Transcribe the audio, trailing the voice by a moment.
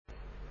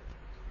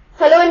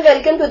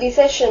and welcome to the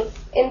session.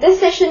 In this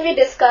session we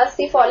discuss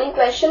the following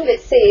question which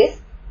says,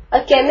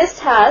 a chemist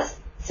has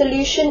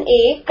solution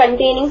A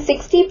containing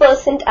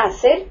 60%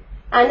 acid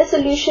and a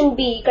solution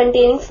B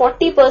containing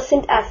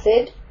 40%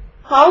 acid.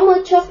 How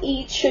much of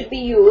each should be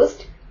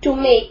used to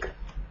make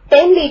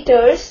 10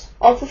 liters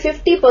of a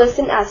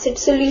 50% acid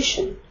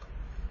solution?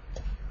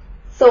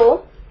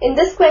 So, in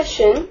this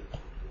question,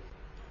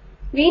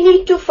 we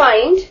need to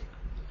find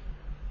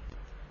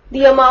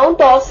the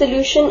amount of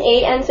solution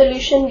A and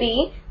solution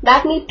B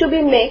that need to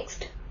be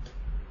mixed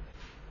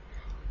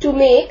to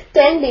make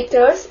 10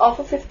 liters of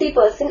a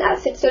 50%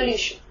 acid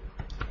solution.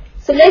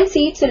 So let's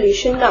see its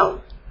solution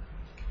now.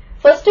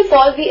 First of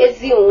all, we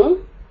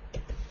assume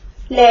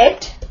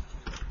let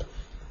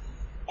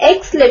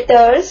X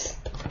liters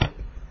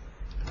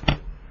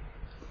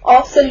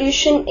of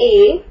solution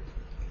A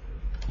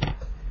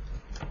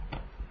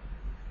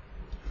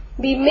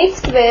be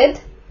mixed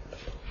with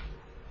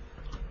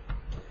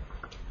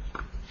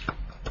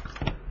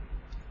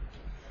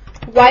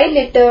Y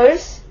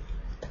liters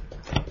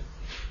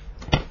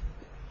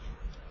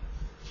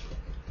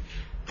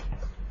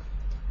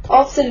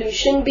of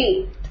solution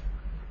B.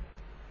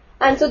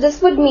 And so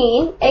this would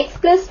mean X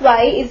plus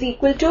Y is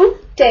equal to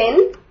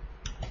 10.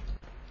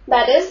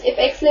 That is, if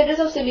X liters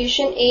of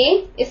solution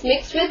A is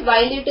mixed with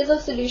Y liters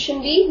of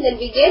solution B, then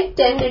we get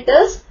 10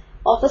 liters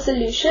of a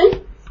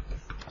solution.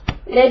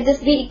 Let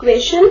this be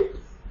equation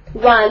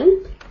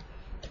 1.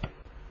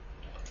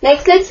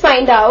 Next, let's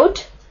find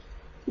out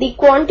the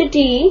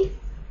quantity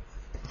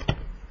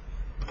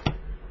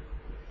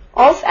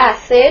of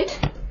acid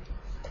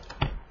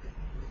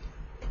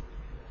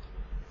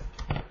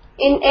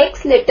in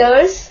X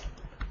liters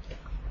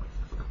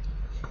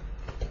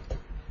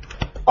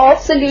of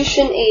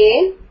solution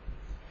A.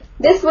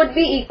 This would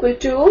be equal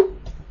to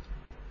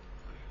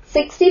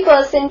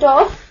 60%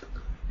 of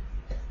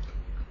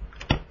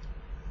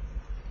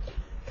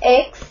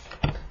X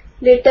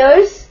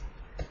liters,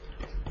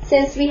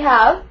 since we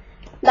have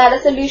that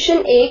a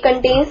solution A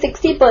contains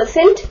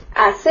 60%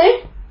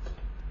 acid.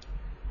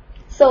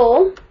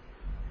 So,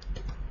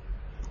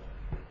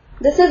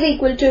 this is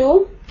equal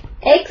to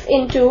X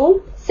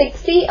into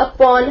 60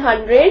 upon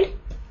 100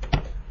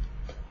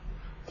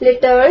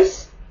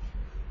 liters.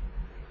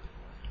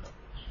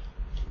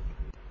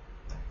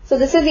 So,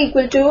 this is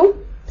equal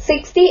to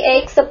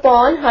 60x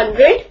upon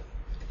 100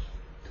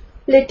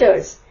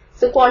 liters.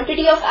 So,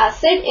 quantity of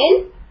acid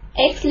in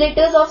X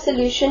liters of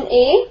solution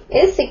A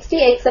is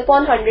 60x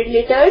upon 100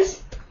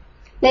 liters.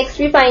 Next,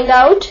 we find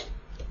out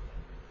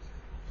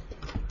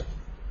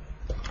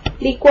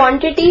the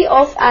quantity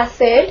of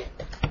acid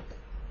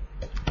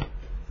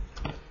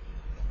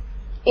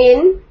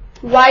in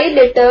Y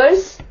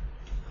liters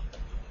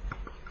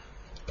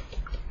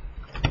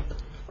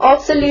of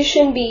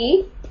solution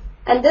B,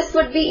 and this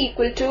would be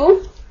equal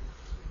to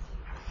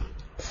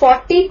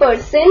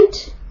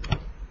 40%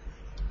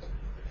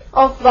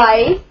 of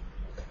Y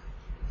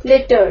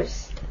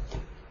liters,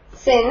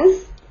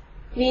 since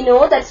we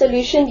know that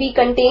solution B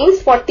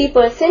contains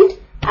 40%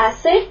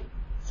 acid.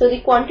 So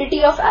the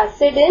quantity of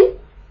acid in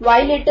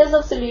Y liters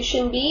of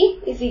solution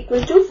B is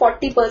equal to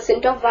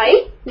 40% of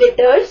Y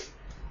liters.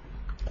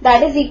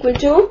 That is equal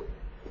to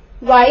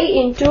Y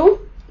into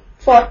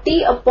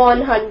 40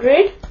 upon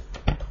 100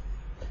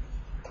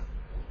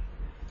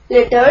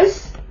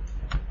 liters,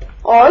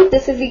 or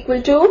this is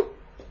equal to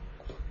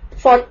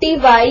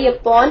 40Y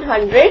upon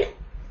 100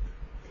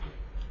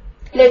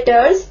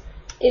 liters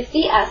is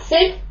the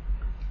acid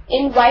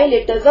in Y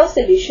liters of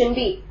solution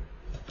B.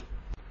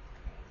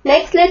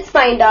 Next, let's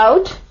find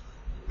out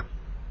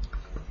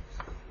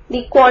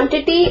the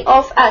quantity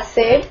of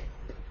acid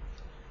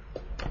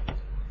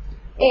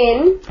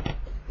in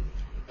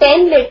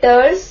 10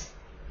 liters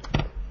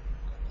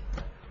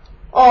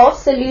of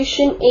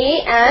solution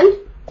A and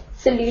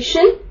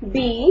solution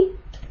B,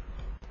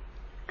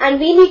 and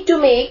we need to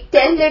make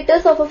 10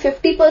 liters of a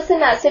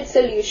 50% acid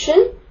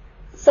solution.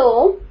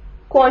 So,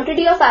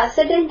 quantity of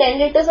acid in 10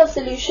 liters of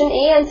solution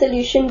A and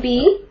solution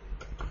B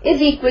is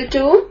equal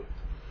to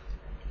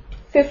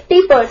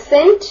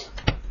 50%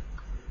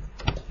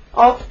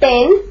 of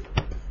 10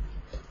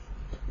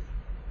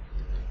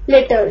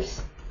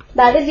 liters.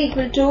 That is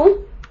equal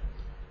to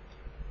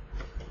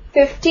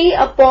 50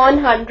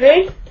 upon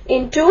 100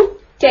 into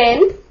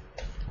 10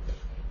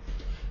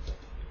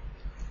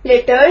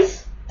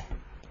 liters,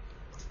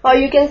 or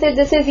you can say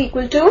this is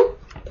equal to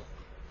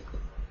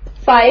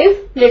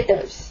 5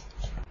 liters.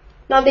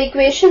 Now the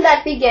equation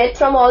that we get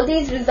from all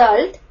these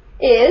results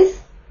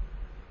is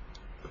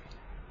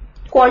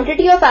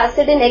quantity of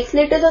acid in X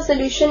liters of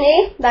solution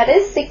A, that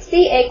is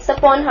 60x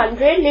upon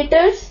 100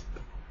 liters,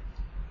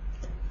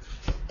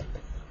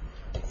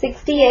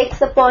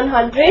 60x upon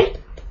 100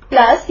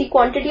 plus the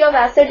quantity of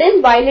acid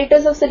in Y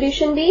liters of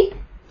solution B,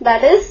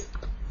 that is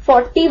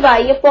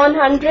 40Y upon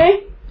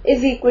 100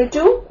 is equal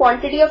to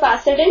quantity of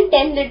acid in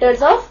 10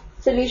 liters of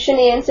solution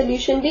A and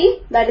solution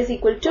B, that is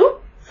equal to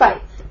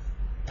 5.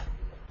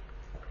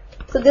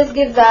 So this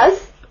gives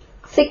us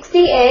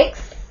 60x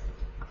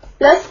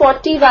plus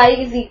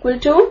 40y is equal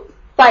to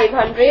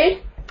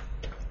 500,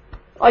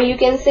 or you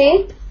can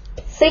say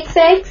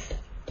 6x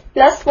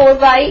plus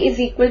 4y is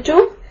equal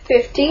to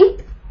 50.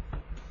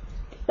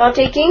 Now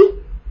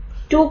taking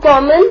 2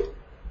 common,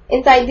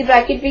 inside the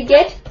bracket we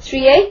get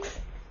 3x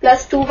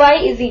plus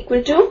 2y is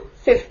equal to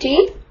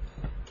 50.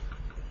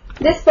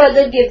 This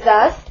further gives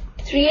us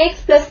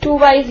 3x plus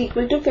 2y is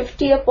equal to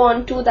 50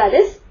 upon 2, that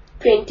is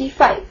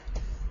 25.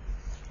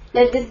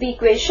 Let this be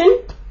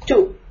equation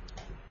 2.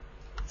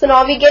 So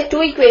now we get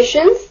two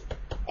equations,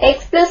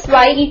 x plus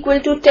y equal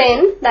to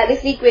 10, that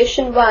is the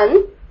equation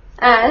 1,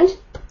 and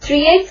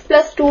 3x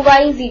plus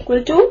 2y is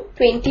equal to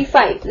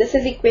 25. This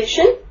is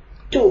equation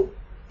 2.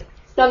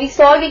 Now we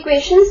solve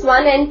equations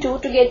 1 and 2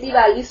 to get the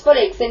values for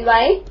x and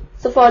y.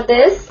 So for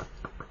this,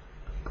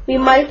 we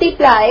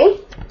multiply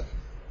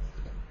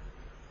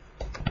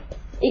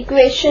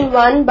equation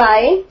 1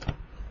 by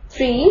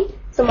 3.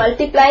 So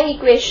multiplying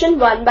equation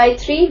 1 by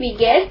 3, we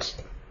get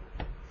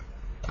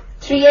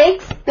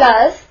 3x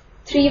plus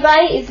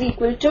 3y is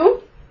equal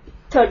to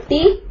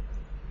 30.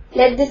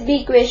 Let this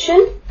be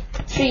equation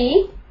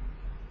 3.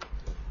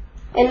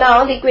 And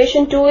now the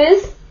equation 2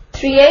 is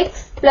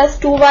 3x plus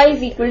 2y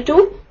is equal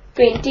to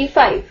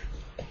 25.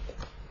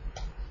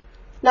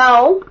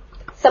 Now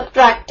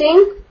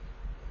subtracting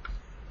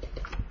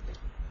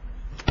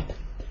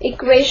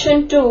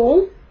equation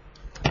 2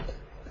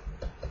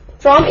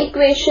 from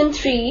equation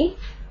 3,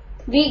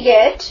 we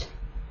get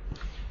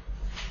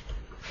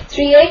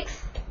 3x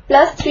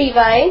plus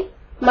 3y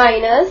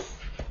minus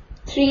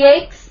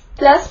 3x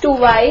plus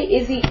 2y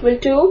is equal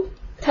to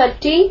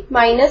 30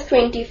 minus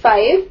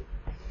 25.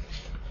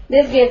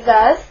 This gives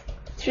us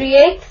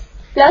 3x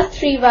plus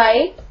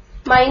 3y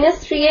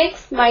minus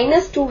 3x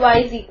minus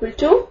 2y is equal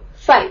to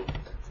 5.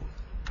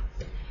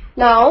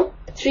 Now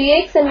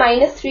 3x and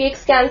minus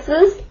 3x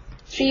cancels.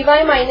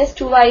 3y minus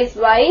 2y is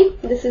y.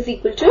 This is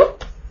equal to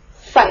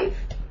 5.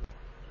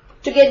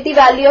 To get the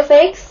value of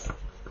x,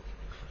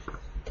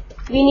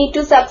 we need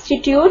to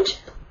substitute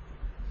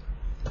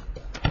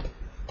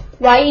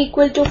y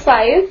equal to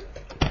 5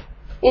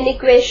 in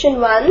equation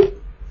 1.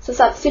 So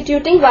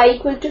substituting y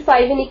equal to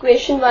 5 in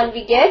equation 1,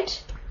 we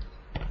get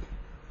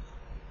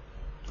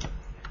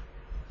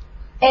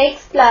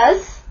x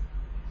plus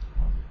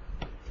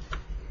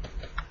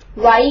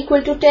y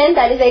equal to 10,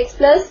 that is x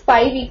plus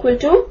 5 equal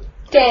to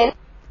 10,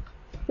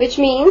 which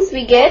means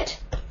we get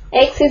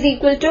x is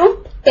equal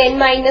to 10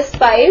 minus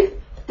 5,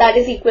 that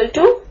is equal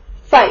to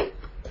 5.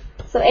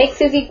 So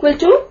x is equal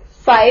to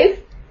 5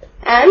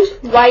 and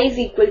y is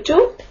equal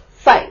to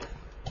 5.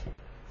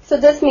 So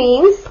this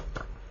means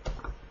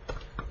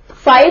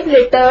 5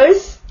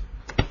 liters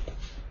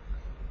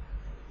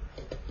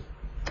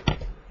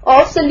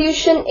of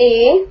solution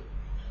A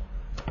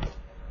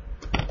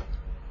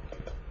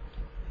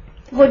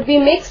would be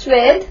mixed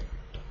with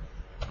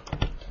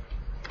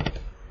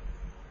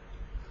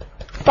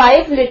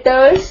 5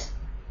 liters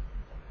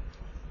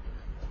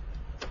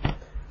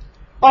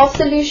of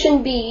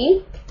solution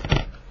B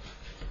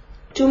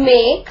to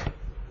make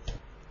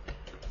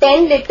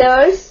 10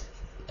 liters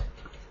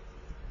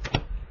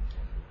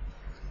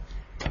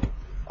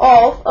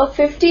of a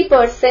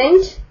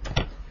 50%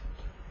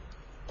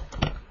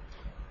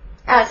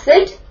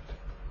 acid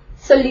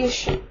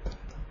solution.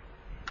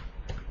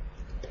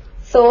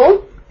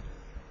 So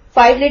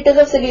 5 liters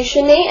of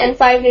solution A and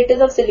 5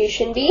 liters of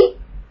solution B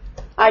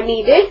are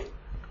needed.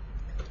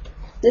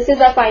 This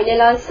is our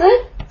final answer.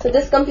 So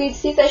this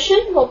completes the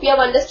session. Hope you have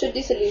understood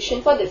the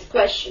solution for this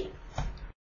question.